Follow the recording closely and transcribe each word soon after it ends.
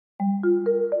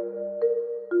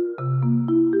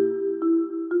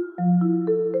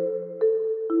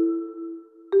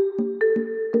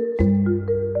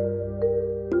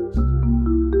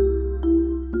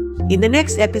In the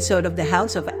next episode of the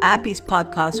House of Abby's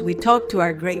podcast, we talk to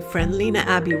our great friend Lina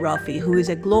AbiRafeh, who is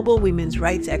a global women's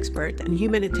rights expert and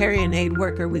humanitarian aid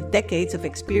worker with decades of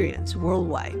experience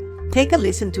worldwide. Take a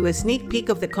listen to a sneak peek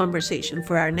of the conversation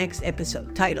for our next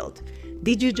episode titled,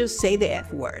 Did You Just Say the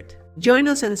F Word? Join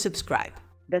us and subscribe.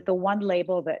 That the one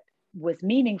label that was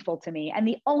meaningful to me, and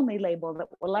the only label that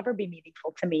will ever be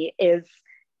meaningful to me, is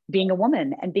being a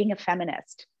woman and being a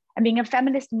feminist. And being a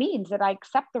feminist means that I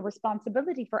accept the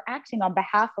responsibility for acting on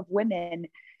behalf of women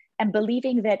and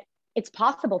believing that it's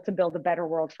possible to build a better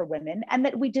world for women and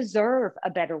that we deserve a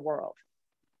better world.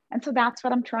 And so that's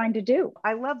what I'm trying to do.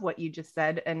 I love what you just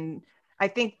said. And I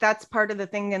think that's part of the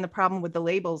thing and the problem with the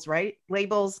labels, right?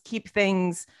 Labels keep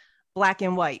things black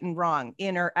and white and wrong,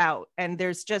 in or out. And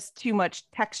there's just too much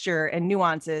texture and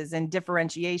nuances and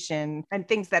differentiation and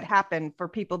things that happen for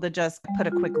people to just put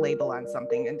a quick label on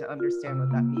something and to understand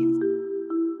what that means.